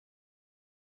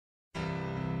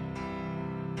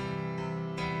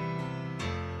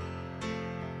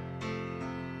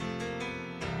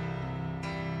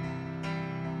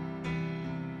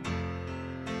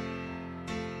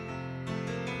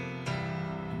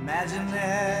Imagine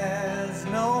there's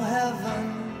no heaven.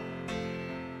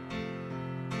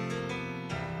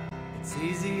 It's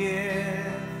easy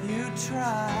if you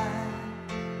try.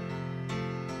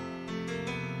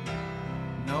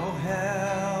 No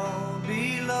hell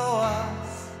below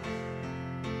us,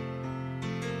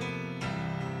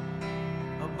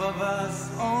 above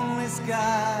us only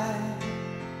sky.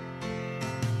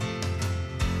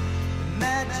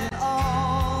 Imagine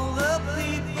all the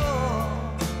people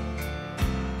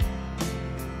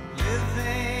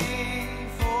living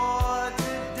for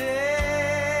today.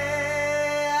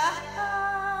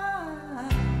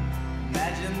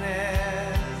 Imagine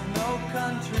there's no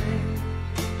country.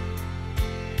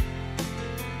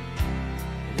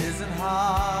 It isn't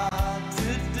hard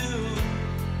to do.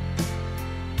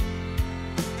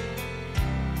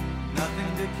 Nothing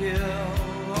to kill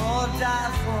or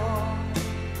die for.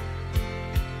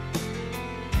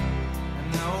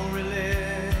 No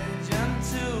religion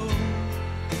too.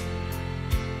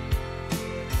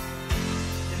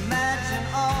 Imagine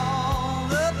all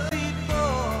the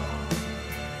people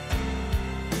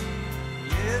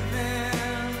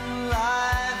living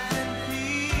life in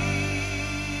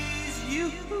peace.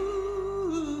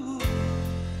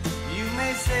 You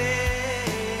may say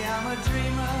I'm a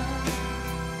dreamer,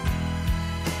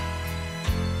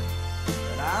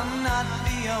 but I'm not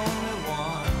the only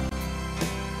one.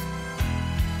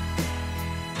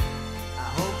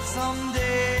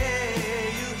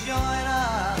 Someday you'll join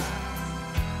us,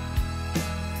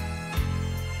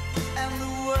 and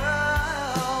the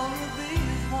world will be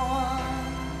as one.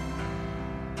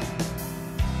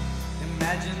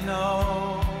 Imagine no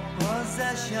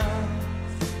possessions.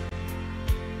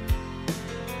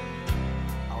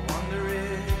 I wonder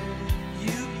if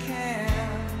you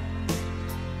can.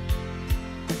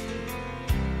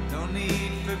 No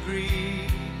need for greed,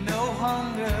 no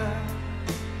hunger.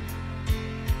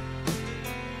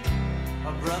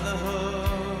 A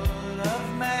brotherhood of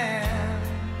man.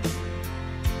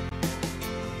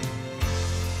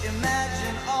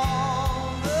 Imagine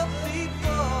all the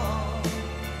people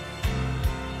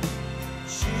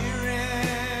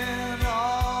cheering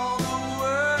all the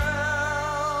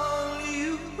world.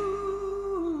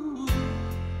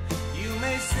 You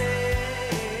may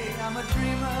say I'm a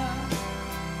dreamer,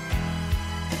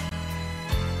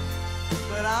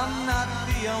 but I'm not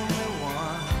the only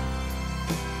one.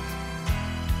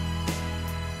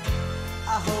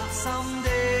 I hope someday